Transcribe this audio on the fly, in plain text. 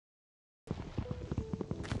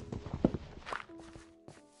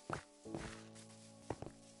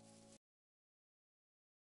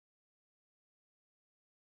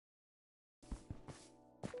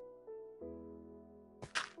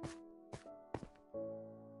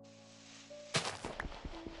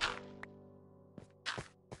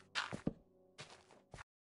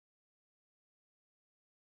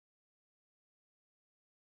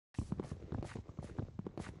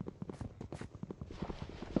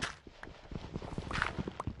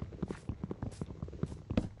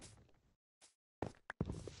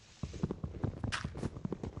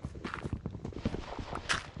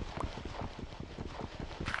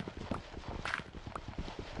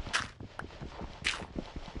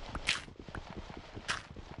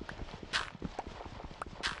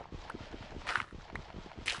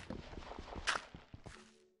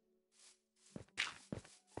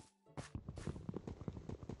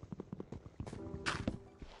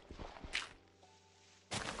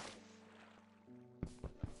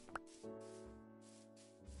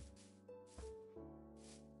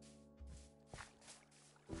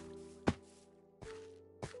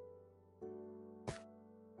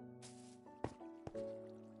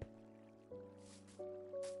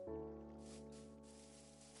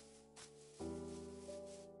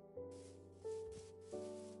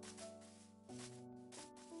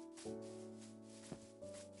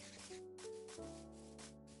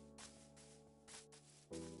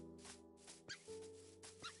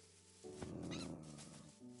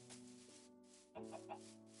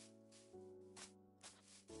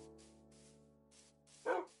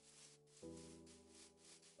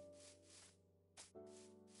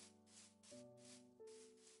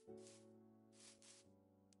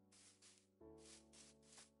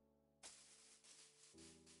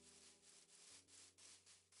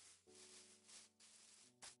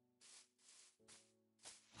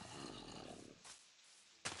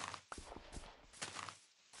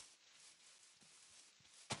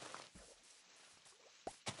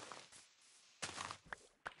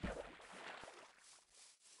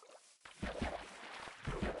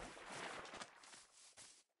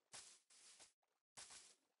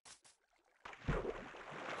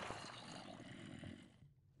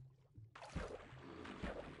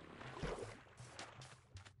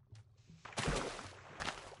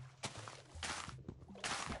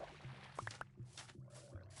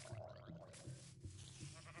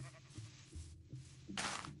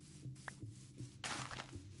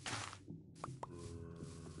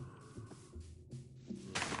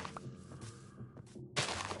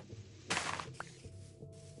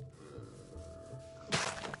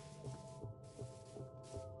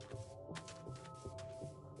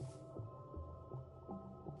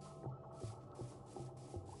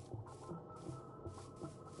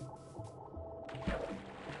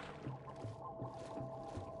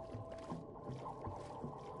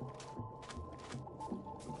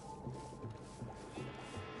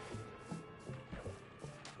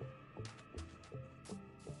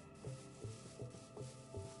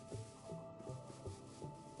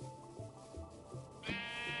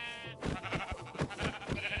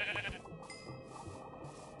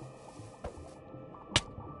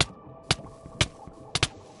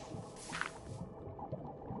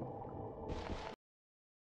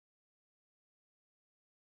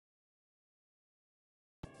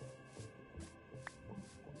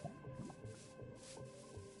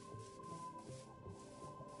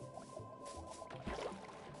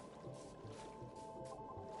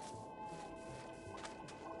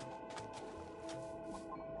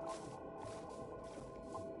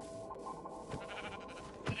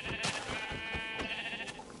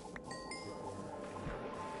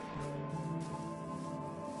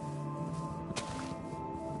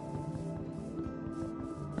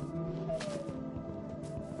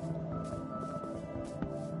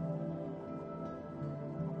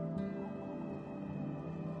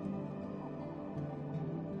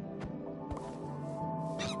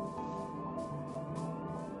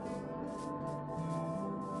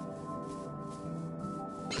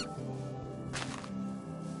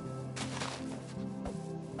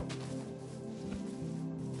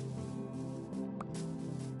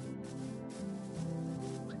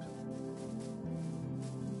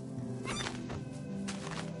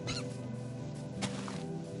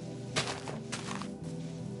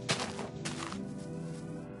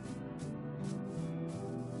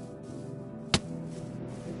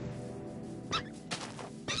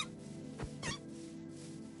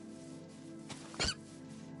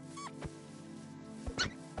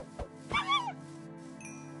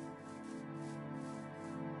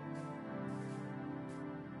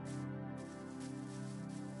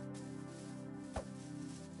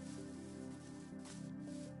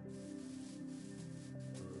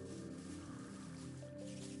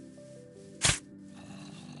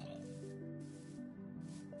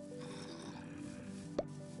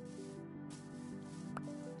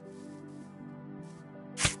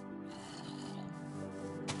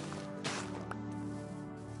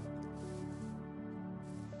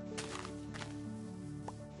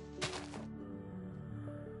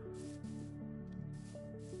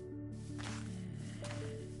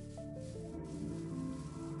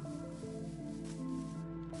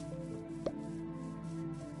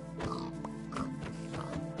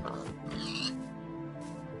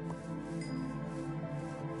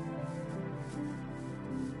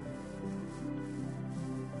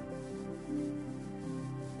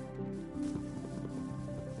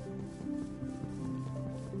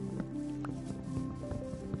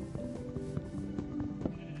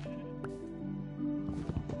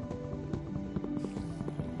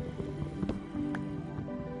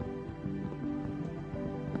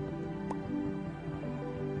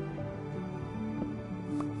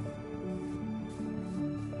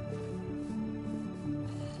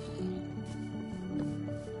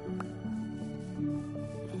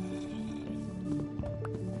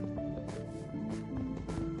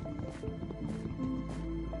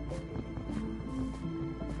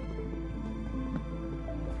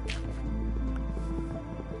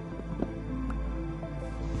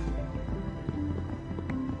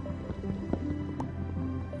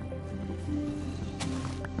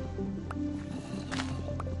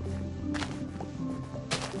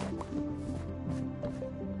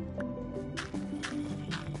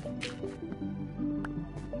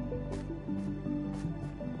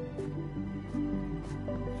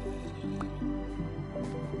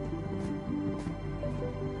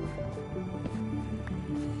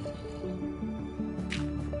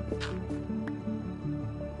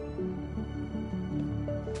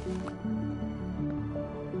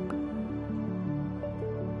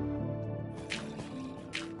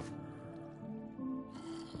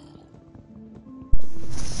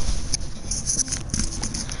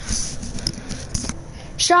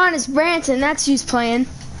Sean, it's Branton. That's who's playing.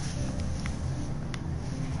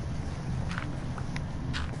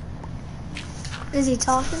 Is he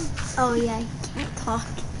talking? Oh yeah, he can't talk.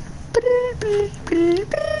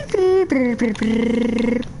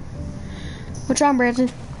 What's wrong, Branton?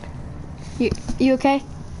 You okay?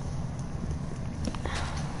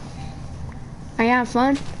 Are you having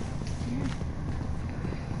fun?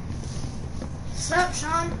 What's up,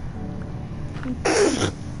 Sean?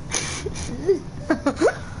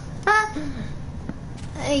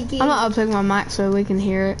 I'm gonna unplug my mic so we can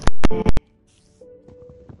hear it.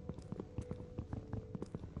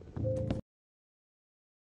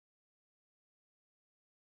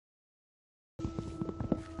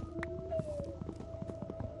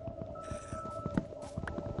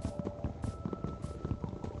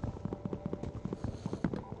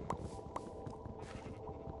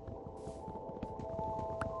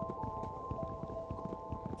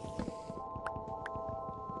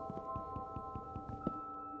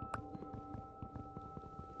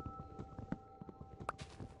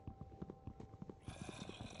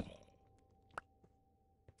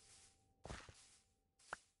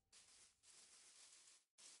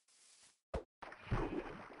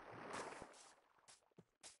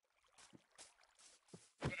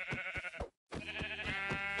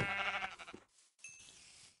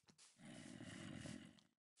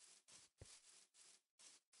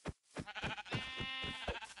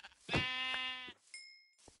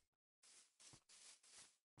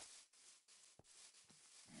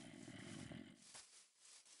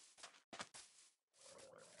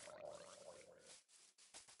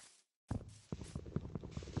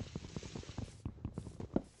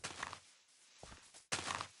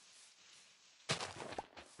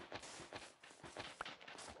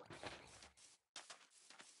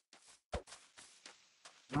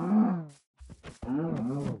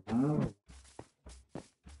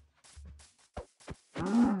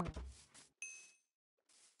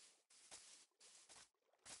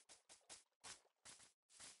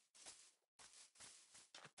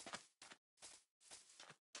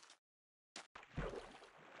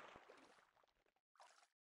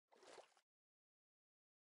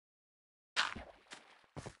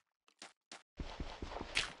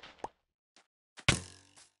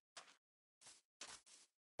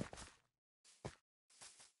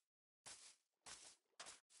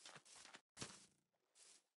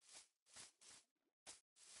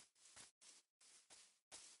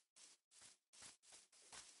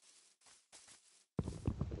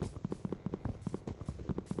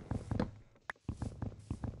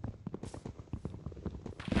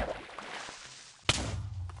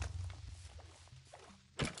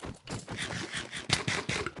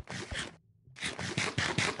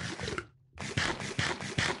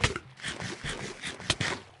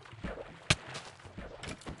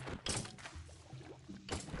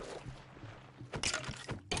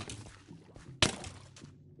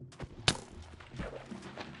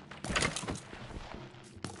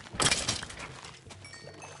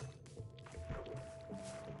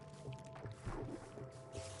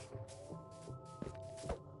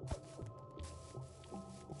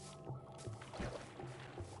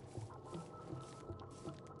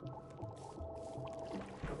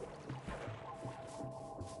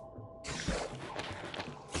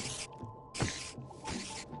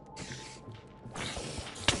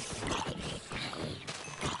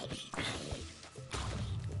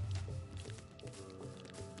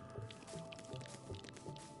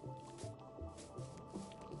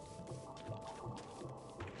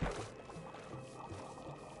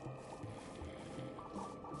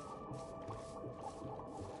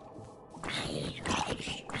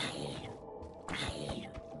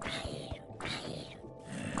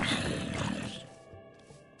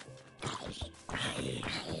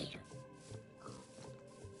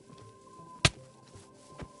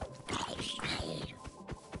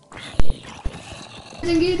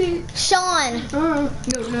 Sean. No,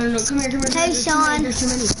 come here. Hey, Sean. There's too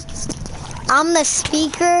many. I'm the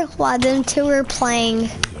speaker while them two are playing.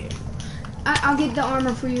 I'll get the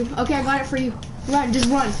armor for you. Okay, I got it for you. Run, just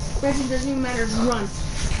run. It doesn't even matter, just run.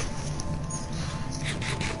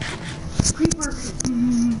 Creeper.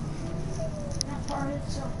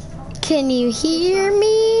 Can you hear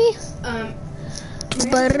me?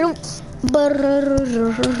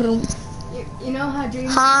 You know how Dream...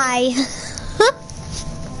 Hi.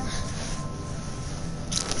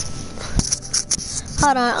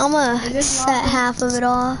 Hold on, I'm gonna set half of it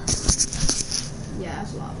off. Yeah,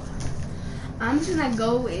 that's lava. I'm just gonna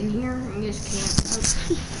go in here and just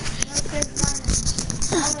camp.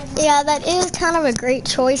 Yeah, that is kind of a great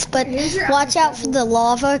choice, but watch out for the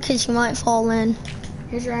lava because you might fall in.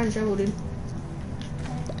 Here's your iron shovel, dude.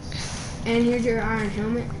 And here's your iron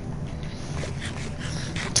helmet.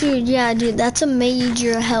 Dude, yeah, dude, that's a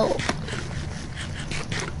major help.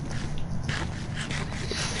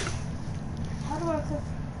 How do I cook?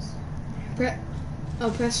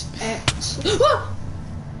 Press X.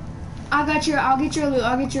 I'll get your loot.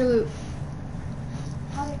 How did it kill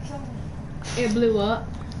me? It blew up.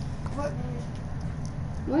 What?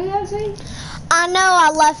 What did I say? I know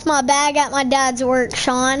I left my bag at my dad's work,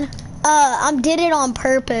 Sean. I did it on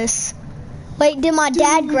purpose. Wait, did my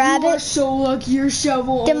dad grab You are it? so lucky your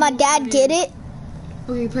shovel. Did my almost dad went get in. it?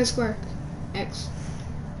 Okay, press square. X.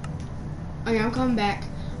 Okay, I'm coming back.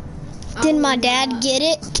 Did my dad get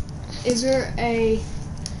it? Is there anything?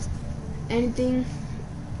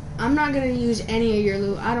 I'm not gonna use any of your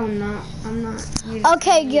loot. I'm not using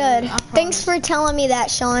Okay, any of your good. loot. I Thanks promise. for telling me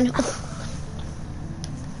that, Sean.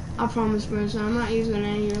 I promise, Bronson. I'm not using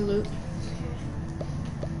any of your loot.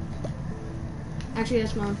 Actually,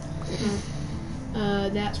 that's mine.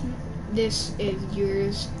 This is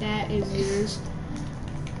yours. That is yours.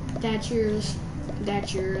 That's yours.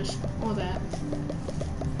 That's yours. All that.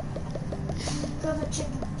 Go the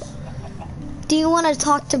chickens. Do you want to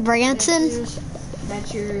talk to That's Branson? yours.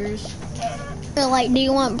 That's yours. Or like, do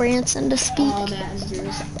you want Branson to speak? All that is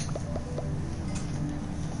yours.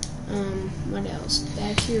 What else?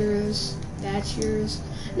 That's yours. That's yours.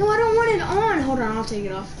 No, I don't want it on. Hold on, I'll take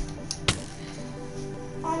it off.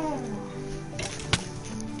 Oh.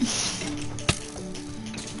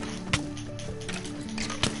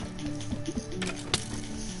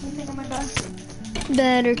 You think I'm gonna die?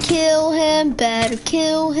 Better kill him, better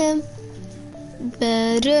kill him.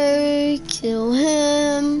 Better kill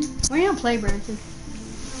him. We're gonna play, Branson.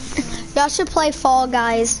 Y'all should play Fall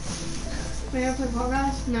Guys. We're gonna play Fall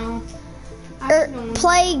Guys? No. I Or don't want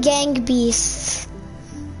play Gang Beasts.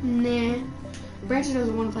 Nah. Branson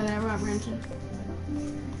doesn't want to play that, right, Branson?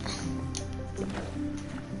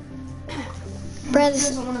 He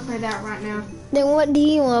Branson, doesn't want to play that right now. then what do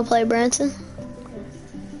you want to play, Branson?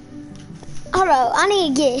 Hold on, I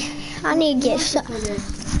need to get He wants to shot. play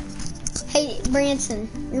this. Hey, Branson,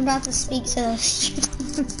 you're about to speak to us.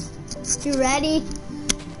 You ready?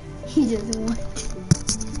 He doesn't want to.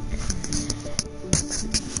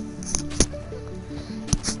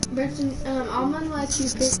 Branson, I'm gonna let you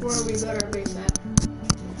pick where we build our base at.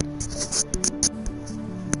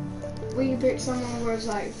 We can pick somewhere where it's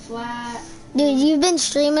like flat. Dude, you've been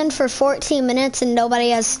streaming for 14 minutes and nobody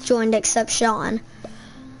has joined except Sean.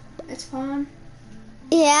 It's fine.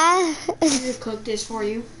 Yeah? I just cooked this for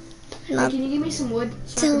you. Hey, Not- can you give me some wood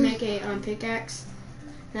so I can make a pickaxe?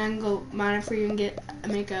 And I can go mine it for you and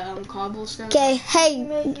make a cobblestone. Okay,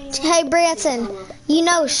 hey, Branson, you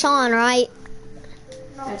know Sean, right?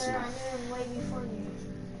 No, That's I enough. knew him way before you.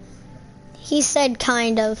 He said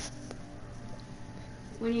kind of.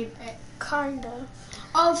 We need. Kind of.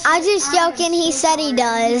 Oh, I'm just I am joking, he so said he sorry.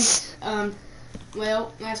 does.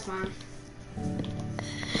 Well, that's fine.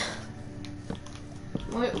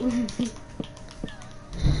 What?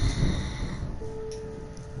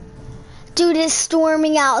 Dude, it's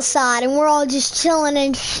storming outside and we're all just chilling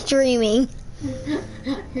and streaming.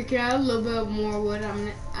 Here, can I have a little bit more wood?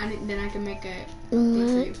 Then I can make a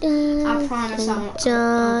thing for you. I promise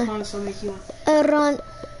I promise I'll make you one.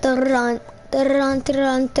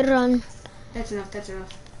 Run. That's enough. That's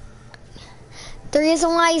enough. The reason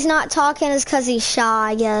why he's not talking is because he's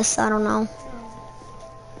shy, I guess. I don't know.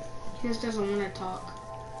 He just doesn't want to talk.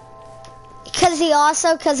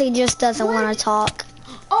 Because he just doesn't want to talk.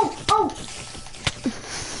 Oh!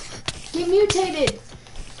 Get mutated,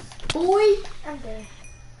 boy. I'm dead.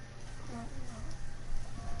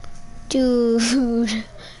 Dude.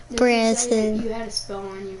 Branson. You had a spell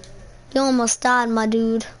on you. You almost died, my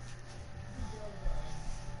dude.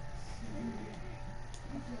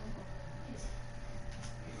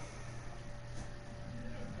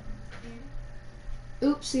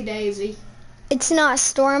 Oopsie daisy. It's not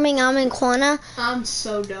storming. I'm in Quanah. I'm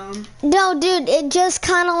so dumb. No, dude, it just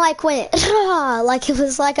kind of like went, like it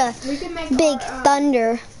was like a We can make big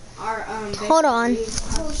thunder. our Hold on.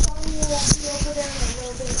 So Sean will be over there in a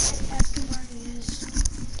little bit and ask him where he is.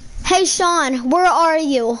 Hey, Sean, where are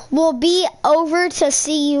you? We'll be over to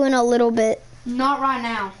see you in a little bit. Not right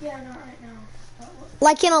now. Yeah, not right now.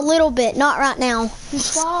 Like in a little bit, not right now.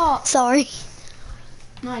 Stop. Sorry.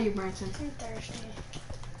 Not you, Branson. I'm thirsty.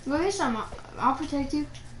 Well, this time I'll protect you.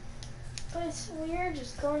 But it's weird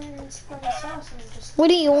just going in somebody's house and just What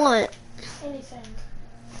do you want? anything.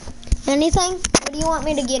 Anything? What do you want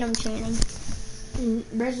me to get him, Channing?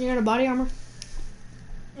 Branson, you got a body armor?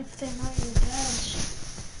 If they might use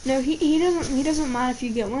badge. No, he doesn't mind if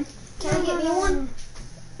you get one. Can I get me one?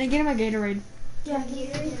 And get him a Gatorade. Yeah,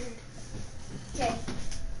 Gatorade. Okay.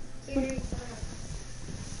 Gatorade.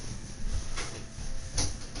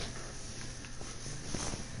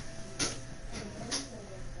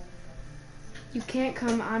 You can't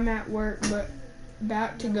come. I'm at work, but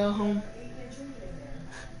about to go home.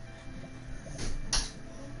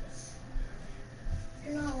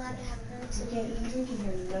 You're not allowed to have drinks You in can't, here. you can drink in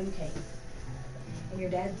here, you know you can't. And your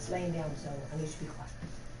dad's laying down, so I need you to be quiet.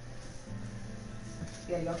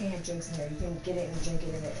 Yeah, y'all can't have drinks in here. You can get it and drink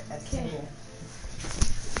it at the table.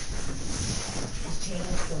 His chain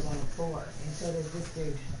goes on the floor, and so does this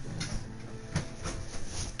dude.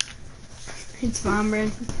 It's fine,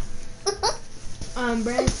 Branson.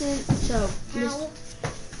 Branson. So,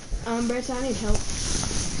 Branson, I need help.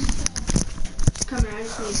 Come here. I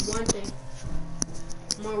just need one thing.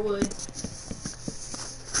 More wood.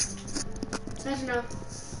 That's enough.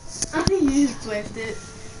 I think you just flipped it.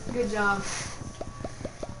 Good job.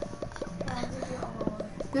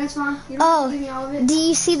 That's fine. You don't have to give me all of it. Do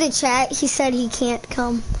you see the chat? He said he can't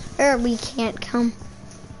come. Or we can't come.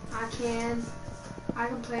 I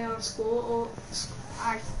can play on school.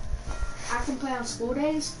 I can play on school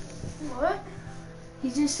days. What? He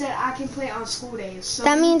just said I can play on school days. So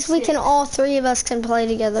That means we can sit. all three of us can play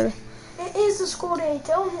together. It is a school day.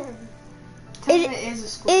 Tell him. Tell him it is a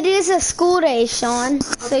school. It is a school day, Sean.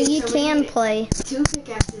 So Okay, you so we can need- play. 2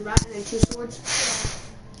 pickaxes, right? And then 2 swords.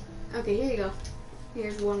 Okay, here you go.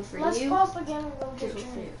 Here's one for Let's you. pop again and go Here's get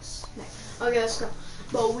one for you. drinks. Okay, let's go.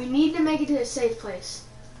 But we need to make it to a safe place.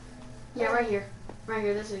 Yeah, right here. Right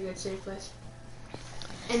here. This is a good safe place.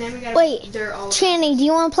 And then we gotta Wait, put dirt all over. Channing, do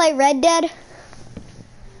you want to play Red Dead?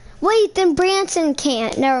 Wait, then Branson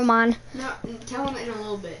can't. Never mind. No, tell him in a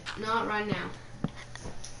little bit. Not right now.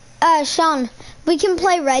 Sean, we can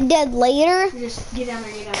play Red Dead later Just get down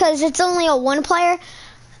there, get down. because it's only a one player.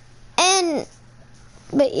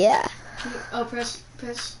 But yeah. Oh, press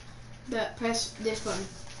this button.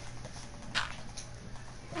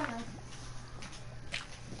 There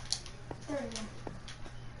we go.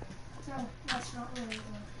 No, that's not really good.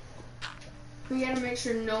 We gotta make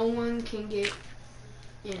sure no one can get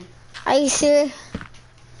in. Are you serious?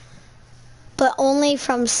 But only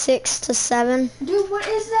from 6 to 7. Dude, what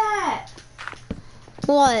is that?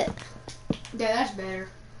 What? Yeah, that's better.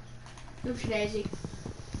 Oops, Daisy.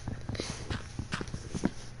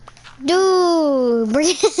 Dude,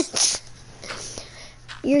 Branson.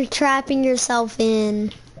 You're trapping yourself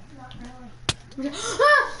in. Not really.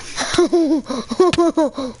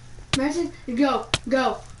 Ah! Branson, go.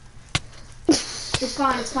 It's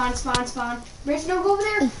fine. Branson, don't go over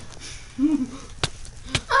there. I'm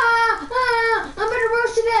gonna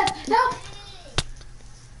roast to death. Help!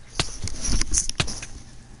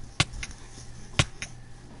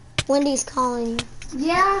 Wendy's calling you.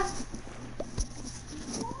 Yeah.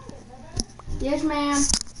 Yes, ma'am.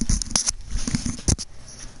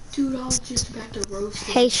 Dude, I was just about to roast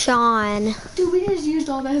it. Hey, Sean. Dude, we just used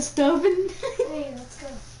all that stuff and Hey, let's go.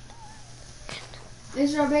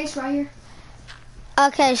 this is our base right here.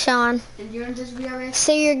 Okay, Sean. And you want this to be our base?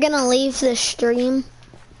 So you're gonna leave the stream?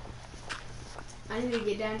 I need to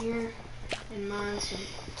get down here and mine some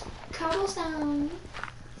cobblestone.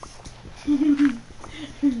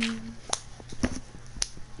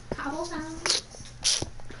 Cobblestone.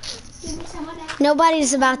 Give me some of that.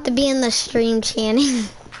 Nobody's about to be in the stream, Channing.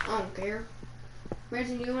 I don't care.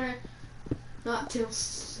 Branson, you wanna not till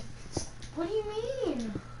 6? What do you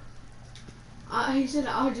mean? He said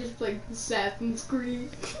I'll just play Assassin's Creed.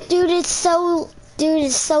 Dude, it's so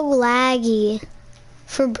laggy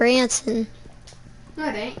for Branson. No,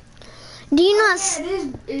 it ain't. Do you not? Yeah,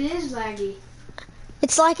 it is laggy.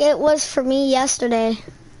 It's like it was for me yesterday.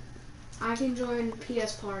 I can join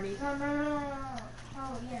PS Party. No.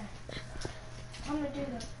 Oh, yeah. I'm gonna do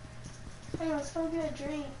that. Hey, let's go get a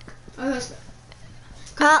drink. Oh, let's go.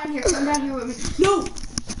 Come down here with me. No!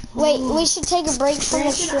 Wait, we should take a break from the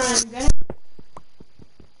Branson, stream. I'm gonna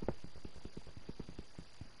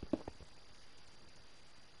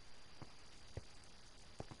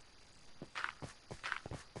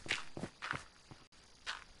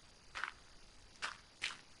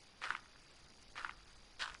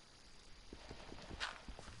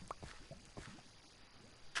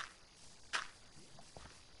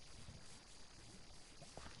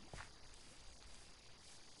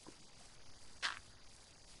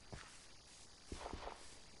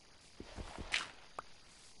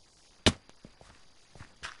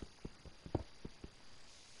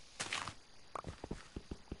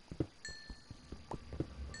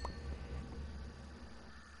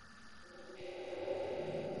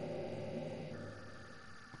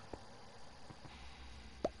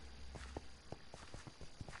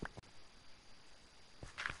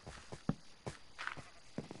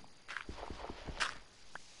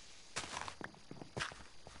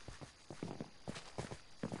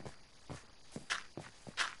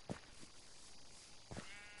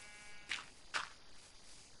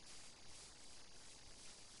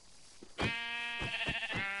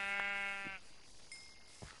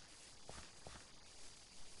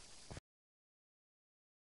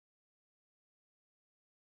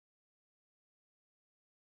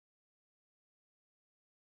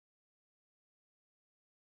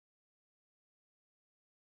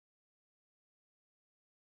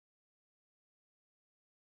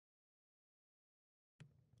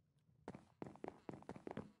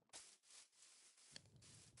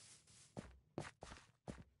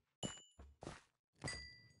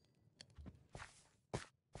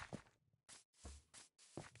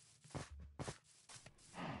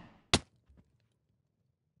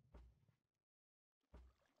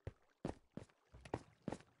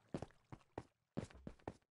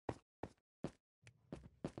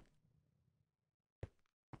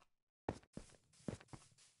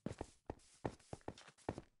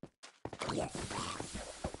Yes.